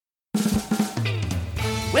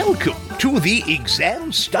Welcome to the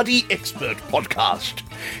Exam Study Expert Podcast,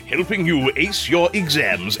 helping you ace your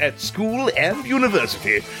exams at school and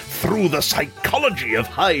university through the psychology of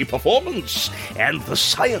high performance and the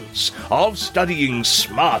science of studying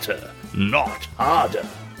smarter, not harder.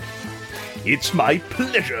 It's my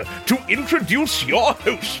pleasure to introduce your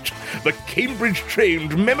host, the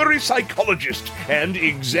Cambridge-trained memory psychologist and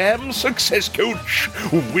exam success coach,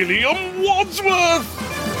 William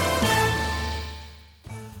Wadsworth.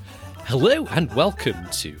 Hello and welcome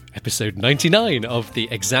to episode 99 of the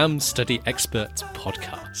Exam Study Experts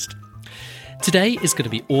podcast. Today is going to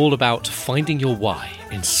be all about finding your why,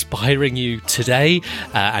 inspiring you today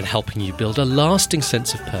and helping you build a lasting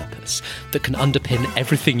sense of purpose that can underpin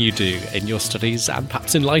everything you do in your studies and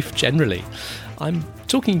perhaps in life generally. I'm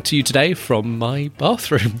talking to you today from my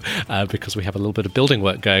bathroom because we have a little bit of building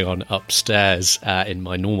work going on upstairs in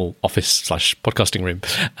my normal office/podcasting room.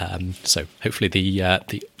 So hopefully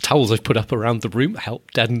the towels I've put up around the room help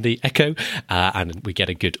deaden the echo and we get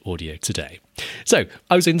a good audio today. So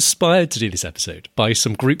I was inspired to do this episode by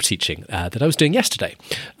some group teaching that I was doing yesterday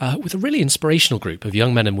with a really inspirational group of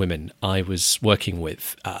young men and women I was working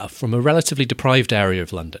with from a relatively deprived area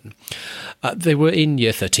of London. They were in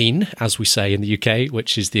year 13, as we say in the UK,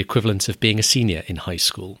 which is the equivalent of being a senior in high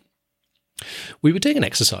school. We were doing an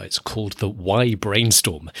exercise called the Why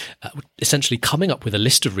Brainstorm, essentially coming up with a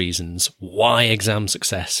list of reasons why exam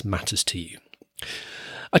success matters to you.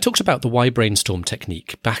 I talked about the Why Brainstorm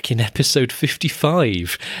technique back in episode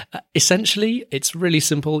 55. Essentially, it's really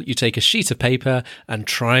simple. You take a sheet of paper and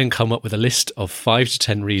try and come up with a list of 5 to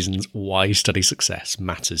 10 reasons why study success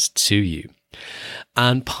matters to you.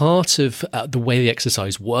 And part of the way the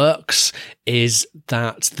exercise works is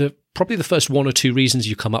that probably the first 1 or 2 reasons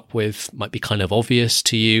you come up with might be kind of obvious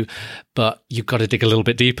to you, but you've got to dig a little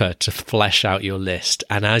bit deeper to flesh out your list.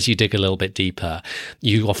 And as you dig a little bit deeper,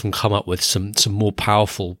 you often come up with some more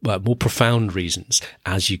powerful, more profound reasons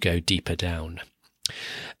as you go deeper down.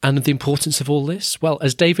 And the importance of all this? Well,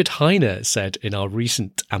 as David Heiner said in our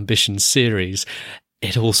recent Ambitions series,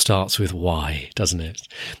 it all starts with why, doesn't it?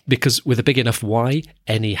 Because with a big enough why,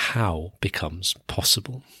 any how becomes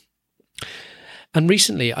possible. And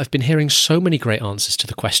recently, I've been hearing so many great answers to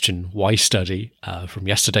the question, why study, from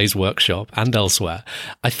yesterday's workshop and elsewhere.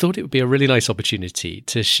 I thought it would be a really nice opportunity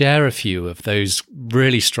to share a few of those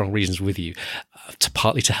really strong reasons with you,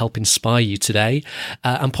 partly to help inspire you today,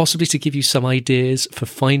 and possibly to give you some ideas for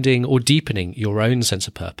finding or deepening your own sense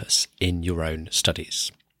of purpose in your own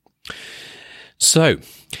studies. So,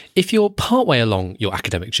 if you're partway along your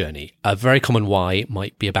academic journey, a very common why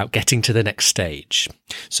might be about getting to the next stage.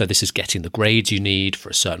 So this is getting the grades you need for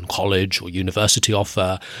a certain college or university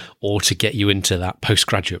offer, or to get you into that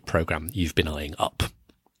postgraduate program you've been eyeing up.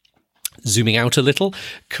 Zooming out a little,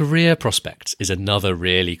 career prospects is another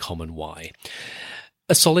really common why.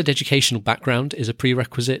 A solid educational background is a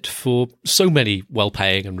prerequisite for so many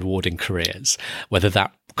well-paying and rewarding careers, whether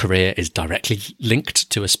that career is directly linked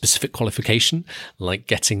to a specific qualification, like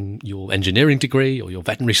getting your engineering degree or your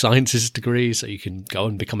veterinary sciences degree so you can go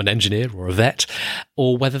and become an engineer or a vet,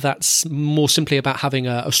 or whether that's more simply about having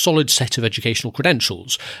a solid set of educational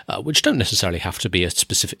credentials, which don't necessarily have to be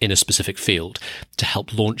in a specific field, to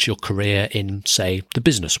help launch your career in, say, the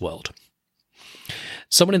business world.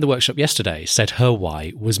 Someone in the workshop yesterday said her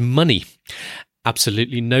why was money.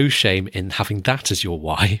 Absolutely no shame in having that as your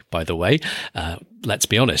why, by the way. Let's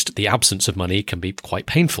be honest, the absence of money can be quite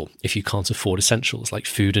painful if you can't afford essentials like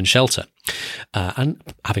food and shelter. And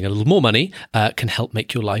having a little more money can help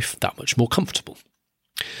make your life that much more comfortable.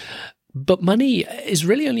 But money is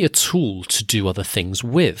really only a tool to do other things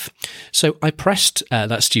with. So I pressed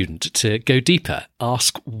that student to go deeper,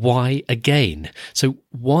 ask why again. So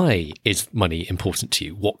why is money important to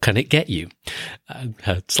you? What can it get you?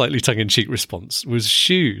 Her slightly tongue-in-cheek response was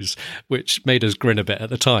shoes, which made us grin a bit at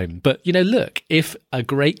the time. But, look, if a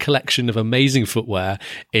great collection of amazing footwear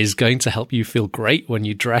is going to help you feel great when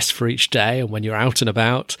you dress for each day and when you're out and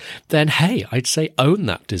about, then hey, I'd say own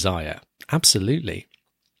that desire. Absolutely.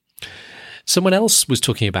 Someone else was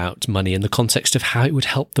talking about money in the context of how it would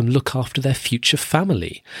help them look after their future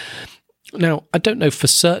family. Now, I don't know for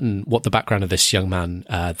certain what the background of this young man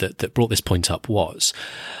that brought this point up was,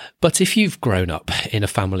 but if you've grown up in a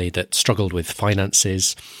family that struggled with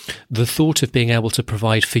finances, the thought of being able to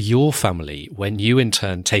provide for your family when you in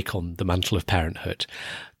turn take on the mantle of parenthood,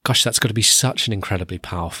 gosh, that's got to be such an incredibly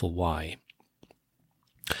powerful why.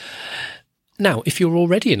 Now, if you're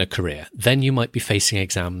already in a career, then you might be facing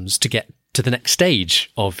exams to get to the next stage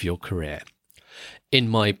of your career. In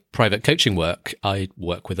my private coaching work, I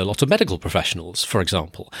work with a lot of medical professionals, for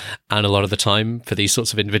example, and a lot of the time for these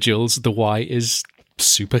sorts of individuals, the why is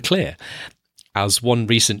super clear. As one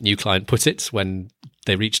recent new client put it when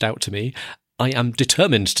they reached out to me, I am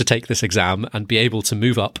determined to take this exam and be able to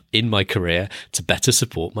move up in my career to better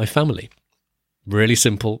support my family. Really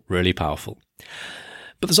simple, really powerful.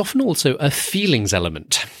 But there's often also a feelings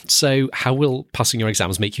element. So how will passing your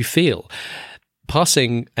exams make you feel?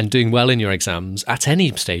 Passing and doing well in your exams at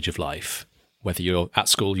any stage of life, whether you're at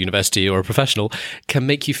school, university, or a professional, can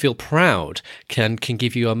make you feel proud, can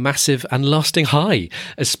give you a massive and lasting high,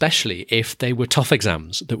 especially if they were tough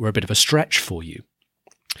exams that were a bit of a stretch for you.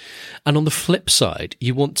 And on the flip side,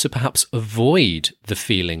 you want to perhaps avoid the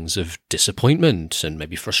feelings of disappointment and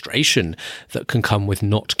maybe frustration that can come with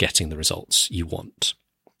not getting the results you want.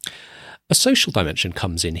 A social dimension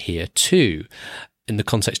comes in here too. In the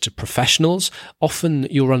context of professionals, often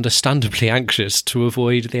you're understandably anxious to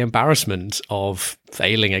avoid the embarrassment of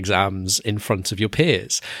failing exams in front of your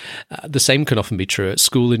peers. The same can often be true at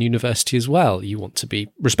school and university as well. You want to be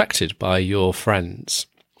respected by your friends.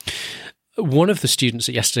 One of the students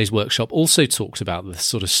at yesterday's workshop also talked about the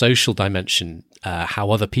sort of social dimension, how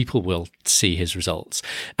other people will see his results,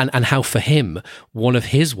 and how for him, one of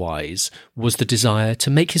his whys was the desire to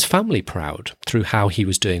make his family proud through how he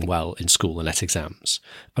was doing well in school and at exams.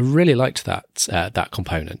 I really liked that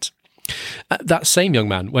component. That same young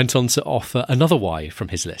man went on to offer another why from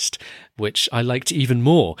his list, which I liked even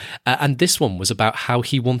more. And this one was about how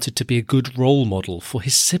he wanted to be a good role model for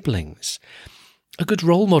his siblings. A good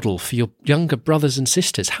role model for your younger brothers and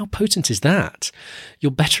sisters. How potent is that?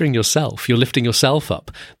 You're bettering yourself, you're lifting yourself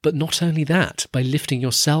up. But not only that, by lifting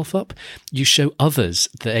yourself up, you show others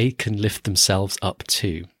they can lift themselves up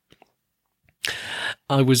too.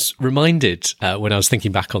 I was reminded when I was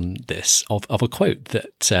thinking back on this of a quote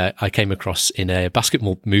that I came across in a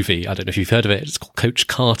basketball movie. I don't know if you've heard of it. It's called Coach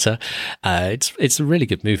Carter. It's a really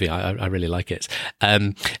good movie. I really like it.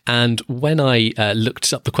 And when I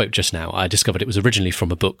looked up the quote just now, I discovered it was originally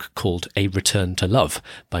from a book called A Return to Love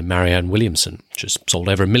by Marianne Williamson, which has sold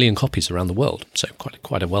over 1 million copies around the world. So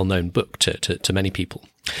quite a well-known book to many people.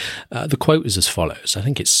 The quote is as follows. I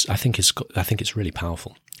think it's really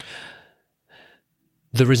powerful.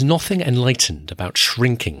 There is nothing enlightened about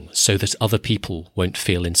shrinking so that other people won't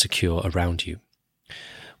feel insecure around you.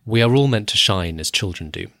 We are all meant to shine as children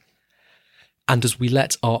do. And as we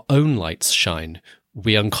let our own lights shine,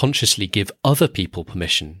 we unconsciously give other people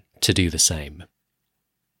permission to do the same.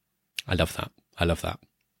 I love that.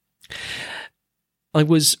 I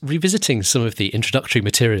was revisiting some of the introductory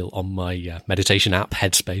material on my meditation app,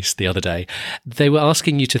 Headspace, the other day. They were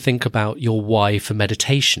asking you to think about your why for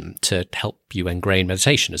meditation to help you ingrain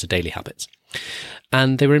meditation as a daily habit.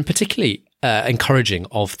 And they were in particularly encouraging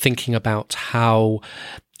of thinking about how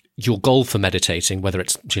your goal for meditating, whether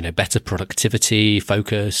it's, better productivity,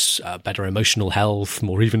 focus, better emotional health,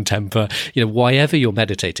 more even temper, whyever you're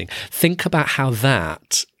meditating, think about how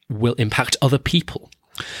that will impact other people.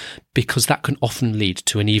 Because that can often lead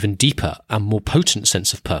to an even deeper and more potent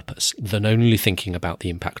sense of purpose than only thinking about the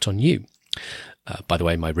impact on you. By the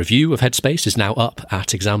way, my review of Headspace is now up at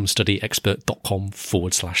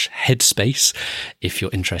examstudyexpert.com/headspace if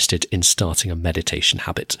you're interested in starting a meditation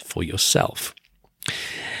habit for yourself.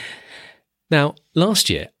 Now, last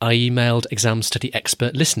year, I emailed Exam Study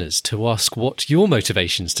Expert listeners to ask what your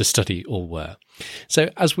motivations to study all were. So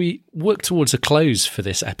as we work towards a close for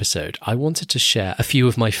this episode, I wanted to share a few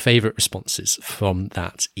of my favourite responses from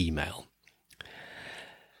that email.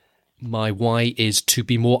 My why is to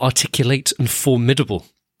be more articulate and formidable.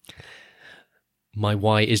 My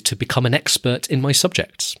why is to become an expert in my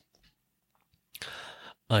subjects.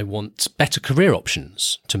 I want better career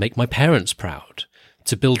options, to make my parents proud,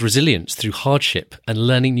 to build resilience through hardship and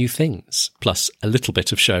learning new things, plus a little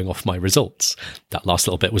bit of showing off my results. That last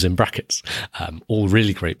little bit was in brackets. All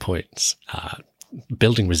really great points.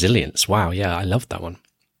 Building resilience. Wow, yeah, I loved that one.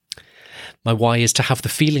 My why is to have the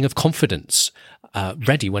feeling of confidence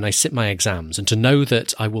ready when I sit my exams and to know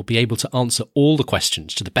that I will be able to answer all the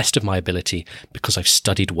questions to the best of my ability because I've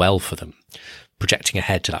studied well for them. Projecting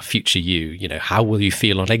ahead to that future you, how will you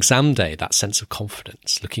feel on exam day? That sense of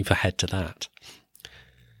confidence, looking ahead to that.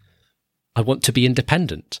 I want to be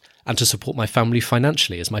independent and to support my family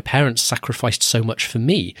financially as my parents sacrificed so much for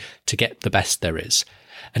me to get the best there is.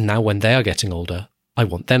 And now when they are getting older, I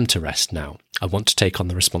want them to rest now. I want to take on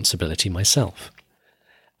the responsibility myself.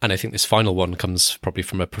 And I think this final one comes probably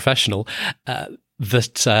from a professional,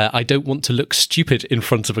 that I don't want to look stupid in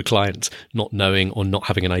front of a client, not knowing or not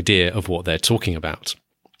having an idea of what they're talking about.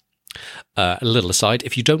 A little aside,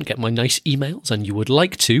 if you don't get my nice emails and you would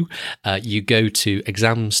like to, you go to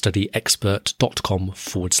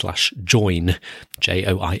examstudyexpert.com/join,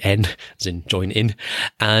 JOIN, as in join in,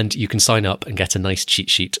 and you can sign up and get a nice cheat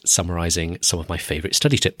sheet summarising some of my favourite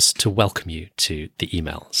study tips to welcome you to the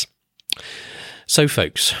emails. So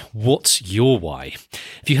folks, what's your why?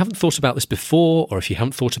 If you haven't thought about this before, or if you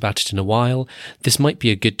haven't thought about it in a while, this might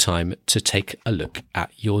be a good time to take a look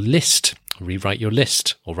at your list, rewrite your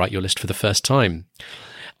list, or write your list for the first time.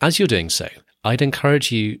 As you're doing so, I'd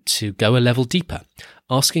encourage you to go a level deeper,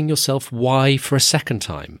 asking yourself why for a second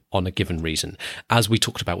time on a given reason, as we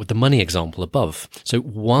talked about with the money example above. So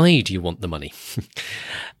why do you want the money?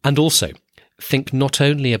 And also, think not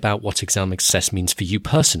only about what exam success means for you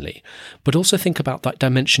personally, but also think about that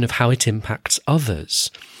dimension of how it impacts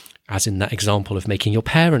others, as in that example of making your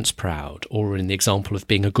parents proud, or in the example of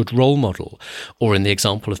being a good role model, or in the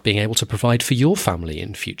example of being able to provide for your family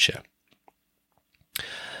in future.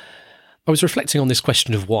 I was reflecting on this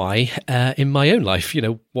question of why in my own life.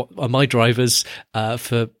 What are my drivers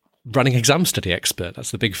for running Exam Study Expert?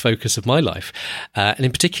 That's the big focus of my life. And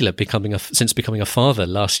in particular, since becoming a father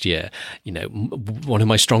last year, one of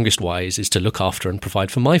my strongest whys is to look after and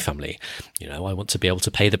provide for my family. I want to be able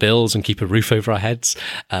to pay the bills and keep a roof over our heads.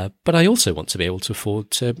 But I also want to be able to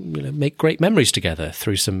afford to make great memories together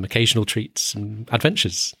through some occasional treats and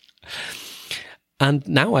adventures. And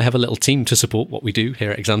now I have a little team to support what we do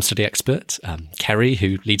here at Exam Study Expert. Kerry,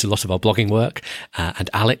 who leads a lot of our blogging work, and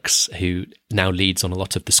Alex, who now leads on a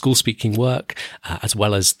lot of the school speaking work, as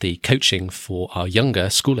well as the coaching for our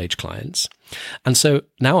younger school-age clients. And so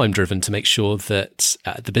now I'm driven to make sure that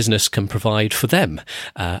the business can provide for them,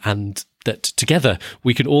 and that together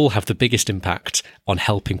we can all have the biggest impact on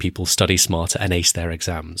helping people study smarter and ace their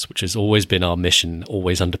exams, which has always been our mission,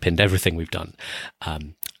 always underpinned everything we've done.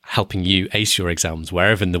 Helping you ace your exams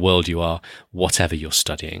wherever in the world you are, whatever you're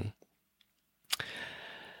studying.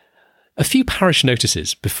 A few parish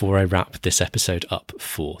notices before I wrap this episode up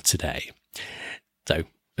for today. So,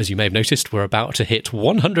 as you may have noticed, we're about to hit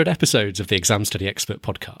 100 episodes of the Exam Study Expert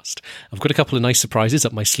podcast. I've got a couple of nice surprises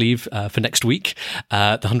up my sleeve for next week,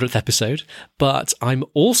 the 100th episode, but I'm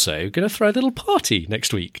also going to throw a little party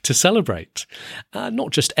next week to celebrate.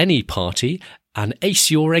 Not just any party, an Ace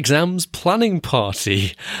Your Exams planning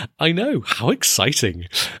party. I know, how exciting.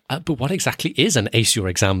 But what exactly is an Ace Your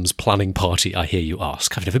Exams planning party, I hear you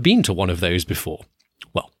ask? I've never been to one of those before.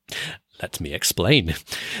 Well, let me explain.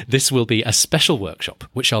 This will be a special workshop,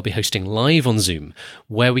 which I'll be hosting live on Zoom,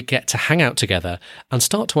 where we get to hang out together and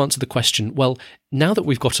start to answer the question, well, now that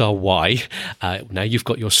we've got our why, now you've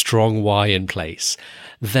got your strong why in place,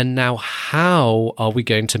 then now how are we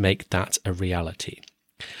going to make that a reality?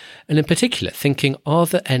 And in particular, thinking, are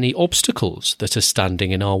there any obstacles that are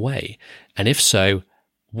standing in our way? And if so,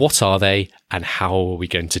 what are they and how are we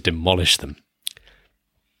going to demolish them?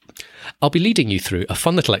 I'll be leading you through a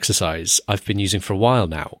fun little exercise I've been using for a while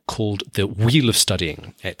now called the Wheel of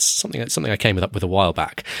Studying. It's something I came up with a while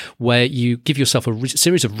back, where you give yourself a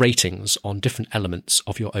series of ratings on different elements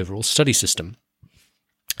of your overall study system.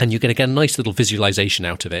 And you're going to get a nice little visualization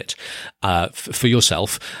out of it for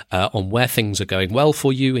yourself on where things are going well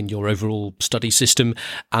for you in your overall study system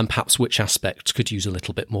and perhaps which aspects could use a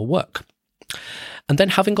little bit more work. And then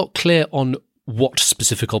having got clear on what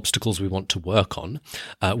specific obstacles we want to work on,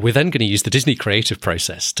 we're then going to use the Disney creative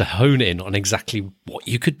process to hone in on exactly what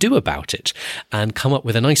you could do about it and come up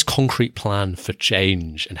with a nice concrete plan for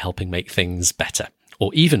change and helping make things better,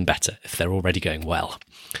 or even better if they're already going well.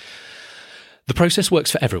 The process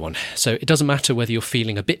works for everyone, so it doesn't matter whether you're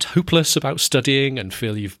feeling a bit hopeless about studying and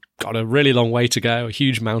feel you've got a really long way to go, a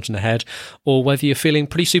huge mountain ahead, or whether you're feeling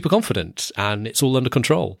pretty super confident and it's all under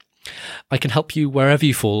control. I can help you wherever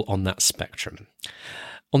you fall on that spectrum.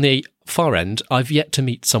 On the far end, I've yet to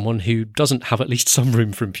meet someone who doesn't have at least some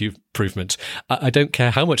room for improvement. I don't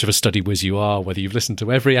care how much of a study whiz you are, whether you've listened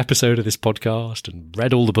to every episode of this podcast and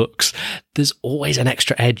read all the books, there's always an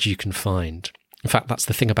extra edge you can find. In fact, that's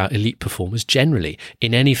the thing about elite performers generally,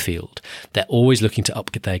 in any field. They're always looking to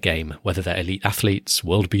up their game, whether they're elite athletes,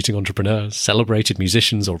 world-beating entrepreneurs, celebrated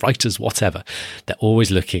musicians or writers, whatever. They're always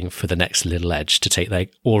looking for the next little edge to take their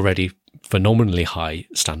already phenomenally high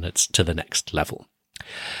standards to the next level.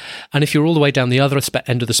 And if you're all the way down the other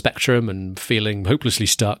end of the spectrum and feeling hopelessly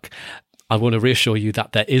stuck, I want to reassure you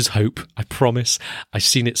that there is hope, I promise. I've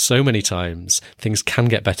seen it so many times. Things can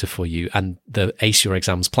get better for you, and the Ace Your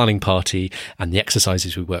Exams planning party and the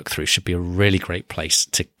exercises we work through should be a really great place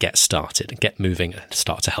to get started and get moving and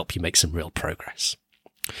start to help you make some real progress.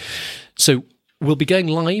 So We'll be going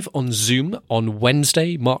live on Zoom on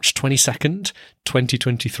Wednesday, March 22nd,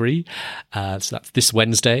 2023. So that's this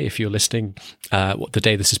Wednesday, if you're listening, the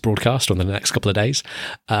day this is broadcast, or in the next couple of days.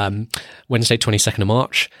 Wednesday, 22nd of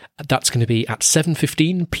March. That's going to be at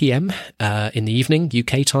 7:15 p.m. In the evening,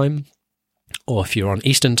 UK time. Or if you're on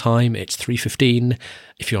Eastern time, it's 3:15.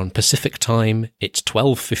 If you're on Pacific time, it's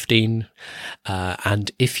 12:15.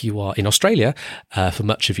 And if you are in Australia, for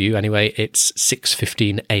much of you anyway, it's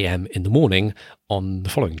 6:15 a.m. in the morning on the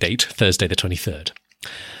following date, Thursday the 23rd.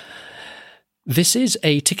 This is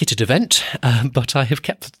a ticketed event, but I have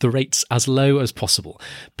kept the rates as low as possible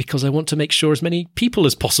because I want to make sure as many people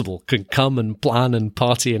as possible can come and plan and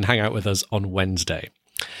party and hang out with us on Wednesday.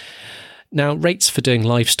 Now, rates for doing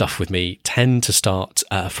live stuff with me tend to start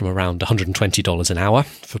from around $120 an hour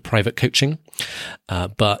for private coaching,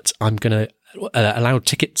 but I'm going to allow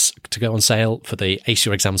tickets to go on sale for the Ace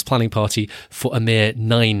Your Exams planning party for a mere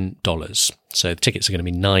 $9. So the tickets are going to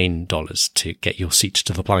be $9 to get your seat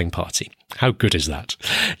to the planning party. How good is that?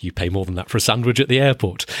 You pay more than that for a sandwich at the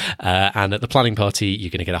airport. And at the planning party,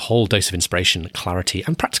 you're going to get a whole dose of inspiration, clarity,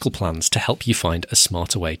 and practical plans to help you find a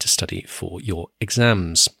smarter way to study for your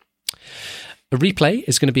exams. A replay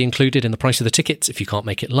is going to be included in the price of the tickets if you can't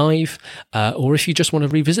make it live, or if you just want to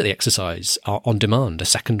revisit the exercise on demand a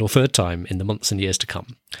second or third time in the months and years to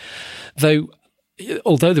come.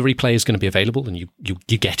 Although the replay is going to be available and you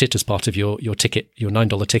get it as part of your ticket, your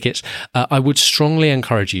 $9 ticket, I would strongly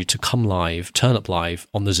encourage you to come live, turn up live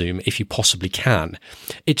on the Zoom if you possibly can.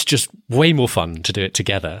 It's just way more fun to do it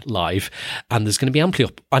together live, and there's going to be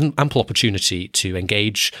ample opportunity to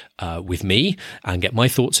engage with me and get my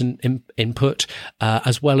thoughts and input,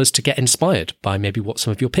 as well as to get inspired by maybe what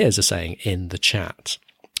some of your peers are saying in the chat.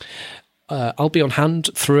 I'll be on hand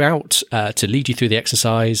throughout to lead you through the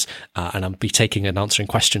exercise, and I'll be taking and answering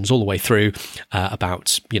questions all the way through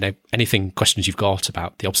about, questions you've got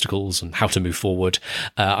about the obstacles and how to move forward.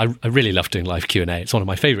 I really love doing live Q&A. It's one of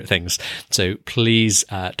my favourite things. So please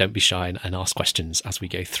don't be shy and ask questions as we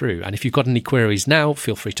go through. And if you've got any queries now,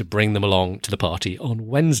 feel free to bring them along to the party on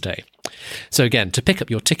Wednesday. So again, to pick up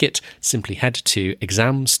your ticket, simply head to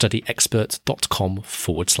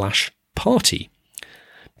examstudyexpert.com/party. PARTY.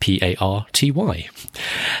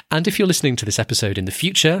 And if you're listening to this episode in the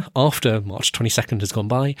future, after March 22nd has gone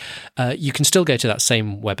by, you can still go to that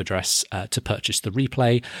same web address to purchase the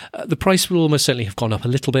replay. The price will almost certainly have gone up a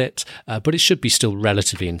little bit, but it should be still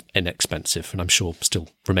relatively inexpensive, and I'm sure still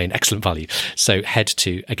remain excellent value. So head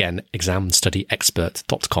to, again,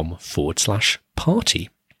 examstudyexpert.com/party.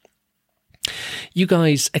 You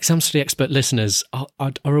guys, Exam Study Expert listeners, are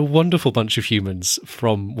a wonderful bunch of humans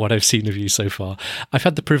from what I've seen of you so far. I've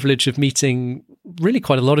had the privilege of meeting really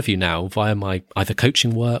quite a lot of you now via my either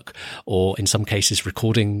coaching work or in some cases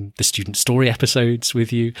recording the student story episodes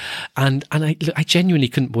with you. And I genuinely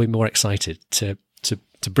couldn't be more excited to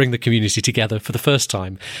bring the community together for the first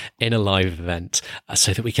time in a live event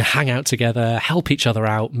so that we can hang out together, help each other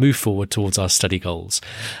out, move forward towards our study goals,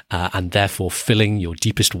 and therefore filling your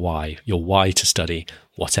deepest why, your why to study,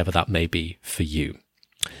 whatever that may be for you.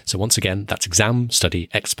 So once again, that's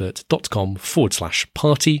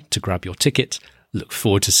examstudyexpert.com/party to grab your ticket. Look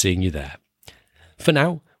forward to seeing you there. For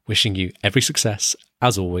now, wishing you every success,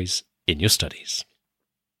 as always, in your studies.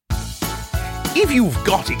 If you've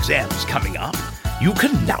got exams coming up, you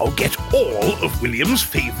can now get all of William's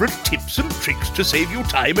favourite tips and tricks to save you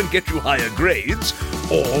time and get you higher grades,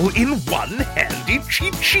 all in one handy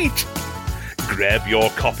cheat sheet. Grab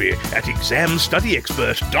your copy at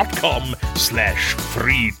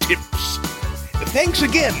examstudyexpert.com/free tips. Thanks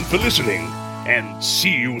again for listening, and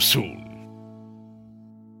see you soon.